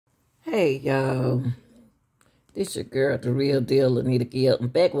Hey, y'all. This your girl, The Real Deal, Anita Gill. I'm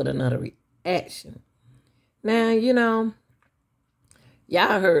back with another reaction. Now, y'all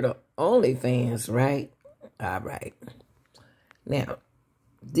heard of OnlyFans, right? All right. Now,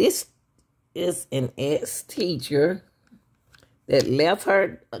 this is an ex-teacher that left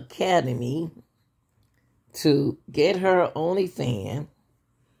her academy to get her OnlyFans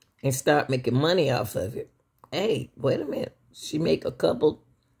and start making money off of it. Hey, wait a minute. She make a couple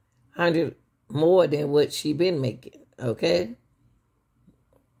hundred more than what she been making, okay?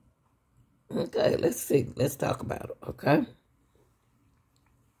 Okay, let's see. Let's talk about it, okay?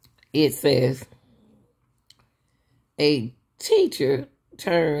 It says, a teacher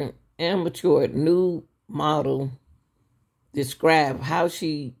turned amateur new model described how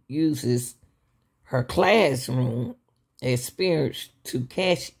she uses her classroom experience to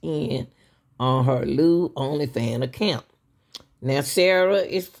cash in on her new OnlyFans account. Now, Sarah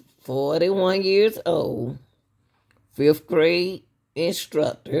is 41 years old, 5th grade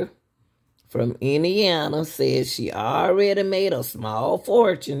instructor from Indiana, says she already made a small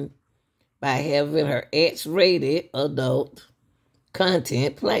fortune by having her X-rated adult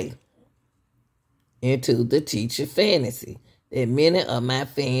content play into the teacher fantasy that many of my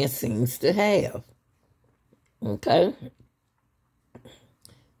fans seems to have. Okay?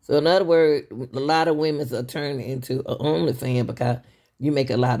 So in other words, a lot of women are turning into an OnlyFans because you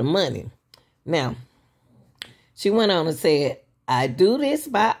make a lot of money. Now, she went on and said, I do this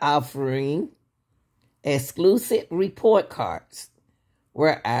by offering exclusive report cards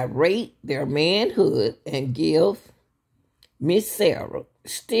where I rate their manhood and give Miss Sarah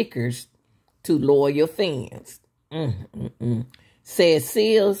stickers to loyal fans. Said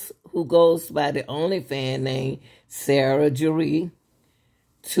Seals, who goes by the OnlyFans name Sarah Jury,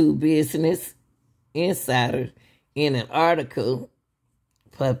 to Business Insider in an article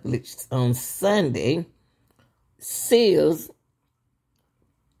published on Sunday. Seals,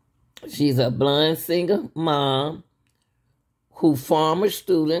 she's a blonde single mom who former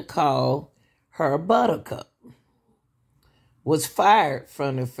student called her Buttercup, was fired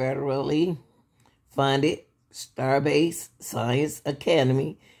from the federally funded STARBASE Science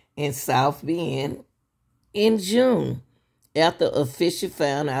Academy in South Bend in June after officials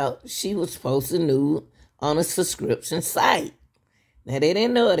found out she was posting nude on a subscription site. Now, they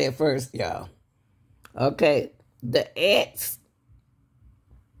didn't know it at first, y'all. Okay, the ex-teacher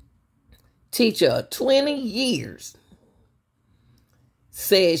of 20 years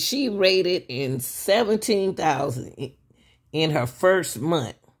said she rated in $17,000 in her first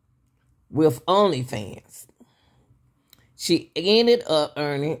month with OnlyFans. She ended up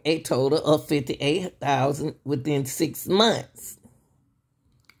earning a total of $58,000 within 6 months,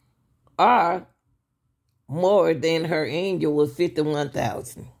 or more than her annual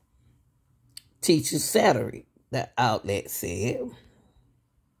 $51,000 teacher's salary, the outlet said.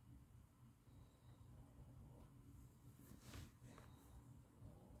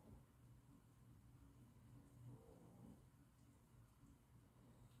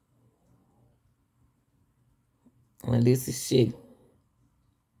 And this is she.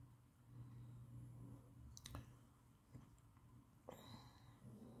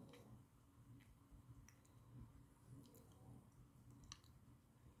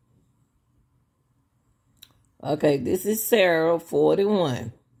 Okay, this is Sarah,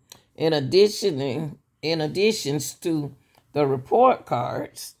 41. In addition to the report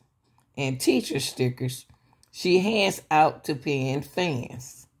cards and teacher stickers, she hands out to paying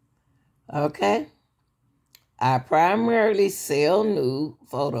fans. Okay? I primarily sell nude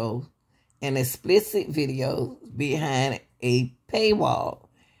photos and explicit videos behind a paywall,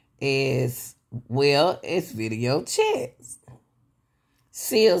 as well as video chats.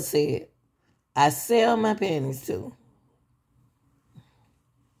 Seal said, I sell my panties too.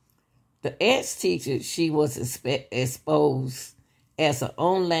 The ex-teacher, she was exposed as an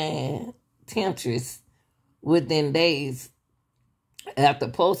online temptress within days after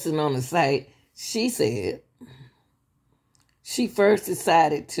posting on the site. She said she first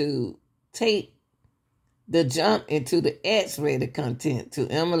decided to take the jump into the X-rated content to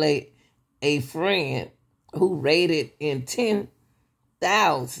emulate a friend who rated in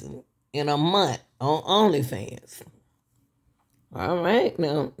 $10,000 in a month on OnlyFans. All right,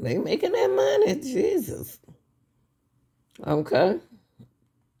 now, they making that money, Jesus. Okay.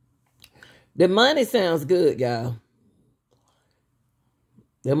 The money sounds good, y'all.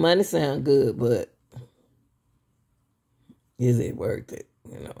 The money sounds good, but is it worth it?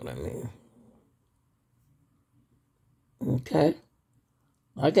 You know what I mean? Okay.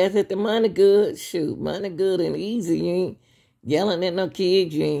 Like I said, the money good. Shoot, money good and easy. Yelling at no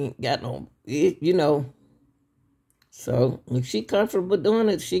kids, you ain't got no, you know. So if she comfortable doing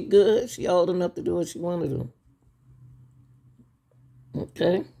it, she good. She old enough to do what she want to do.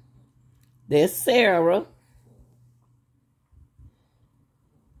 Okay. There's Sarah.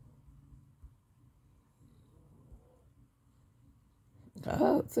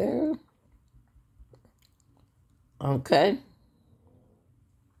 Oh, Sarah. Okay.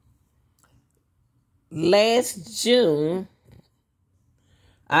 Last June,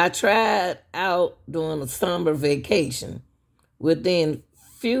 I tried out doing a summer vacation. Within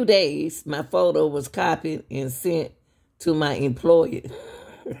few days, my photo was copied and sent to my employer.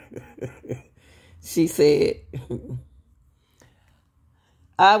 She said,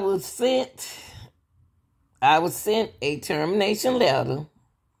 I was sent a termination letter,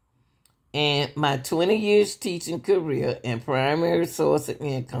 and my 20 years teaching career and primary source of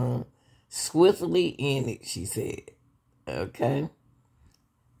income swiftly ended, she said. Okay.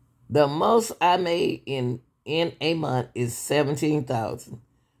 The most I made in a month is $17,000,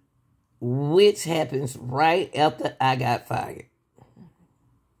 which happens right after I got fired.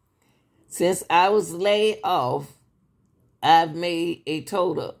 Since I was laid off, I've made a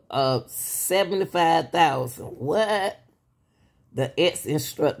total of $75,000. What? The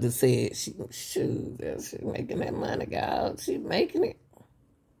ex-instructor said, she's making that money, y'all. She's making it.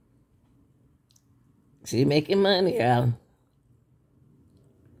 She's making money, y'all.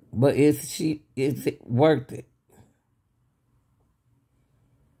 But is it worth it?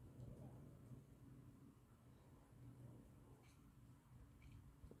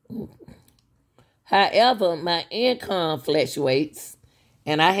 However, my income fluctuates,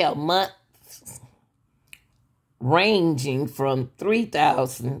 and I have months ranging from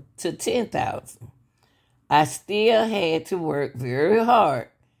 $3,000 to $10,000. I still had to work very hard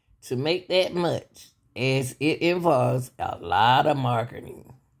to make that much, as it involves a lot of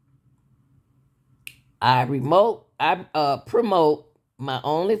marketing. I promote my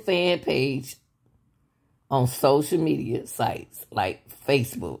OnlyFans page on social media sites like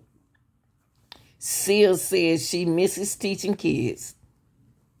Facebook. Seal says she misses teaching kids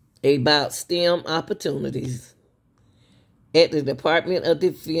about STEM opportunities at the Department of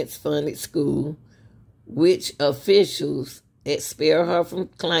Defense funded school, which officials expel her from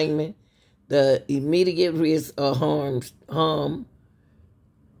claiming the immediate risk of harm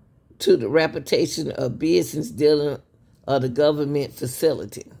to the reputation of business dealing of the government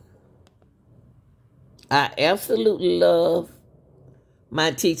facility. I absolutely love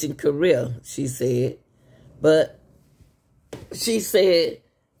my teaching career, she said, but she said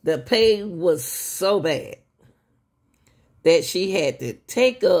the pay was so bad that she had to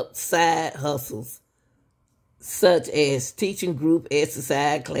take up side hustles such as teaching group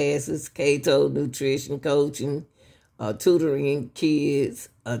exercise classes, keto nutrition coaching, tutoring kids,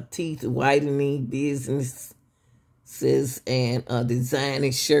 teeth whitening businesses, and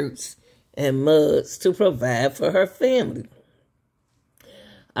designing shirts and mugs to provide for her family.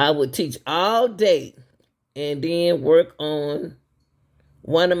 I would teach all day and then work on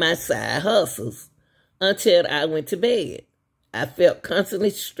one of my side hustles until I went to bed. I felt constantly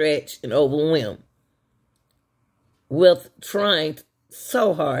stretched and overwhelmed with trying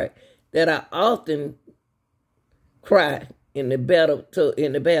so hard that I often cry in the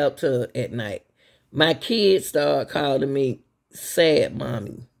bathtub at night. My kids started calling me sad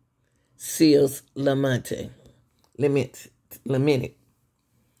mommy, Seals lamented.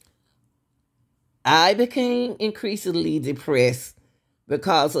 I became increasingly depressed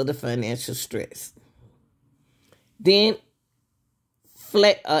because of the financial stress. Then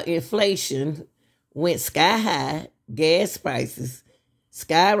inflation went sky high, gas prices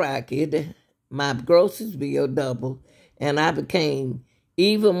skyrocketed, my groceries bill doubled, and I became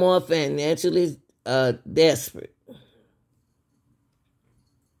even more financially desperate.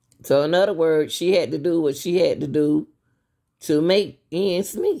 So in other words, she had to do what she had to do to make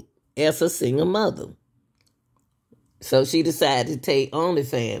ends meet as a single mother. So she decided to take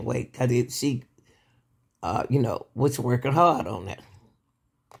OnlyFans weight because she, was working hard on that.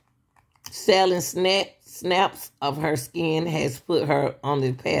 Selling snaps of her skin has put her on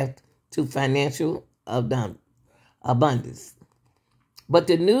the path to financial abundance. But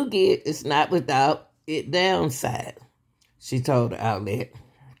the new gig is not without its downside, she told the outlet.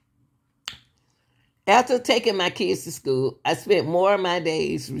 After taking my kids to school, I spent more of my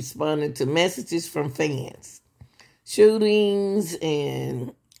days responding to messages from fans, shootings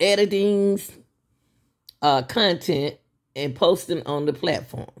and editing content and posting on the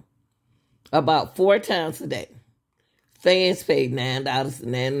platform. About 4 times a day. Fans paid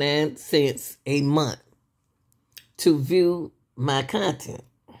 $9.99 a month to view my content.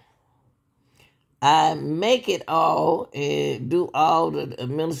 I make it all and do all the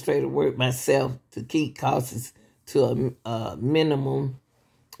administrative work myself to keep costs to a minimum,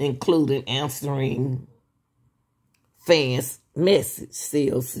 including answering fans' message,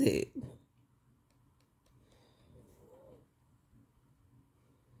 still said.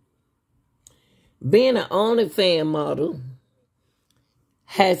 Being an OnlyFans model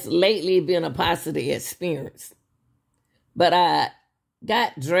has lately been a positive experience, but I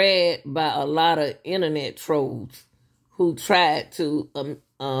got dragged by a lot of internet trolls who tried to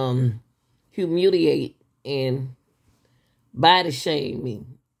humiliate and body shame me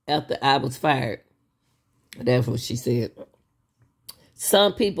after I was fired. That's what she said.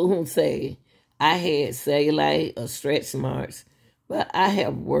 Some people who say I had cellulite or stretch marks, but I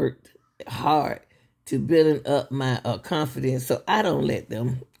have worked hard to building up my confidence, so I don't let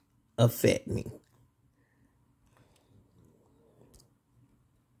them affect me.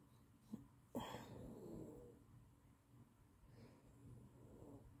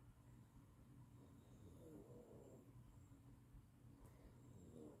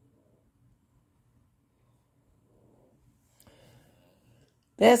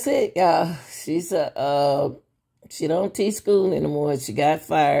 That's it, y'all. She don't teach school anymore. She got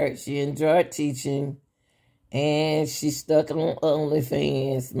fired. She enjoyed teaching. And she's stuck on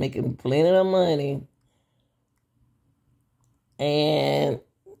OnlyFans, making plenty of money. And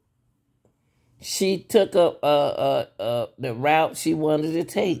she took up the route she wanted to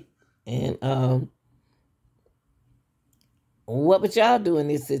take. And what would y'all do in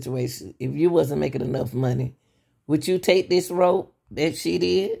this situation if you wasn't making enough money? Would you take this route that she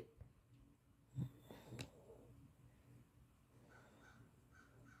did?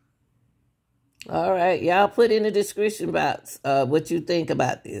 All right, y'all put in the description box what you think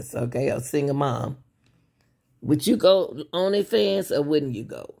about this, okay? A single mom. Would you go OnlyFans or wouldn't you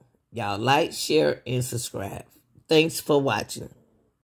go? Y'all like, share, and subscribe. Thanks for watching.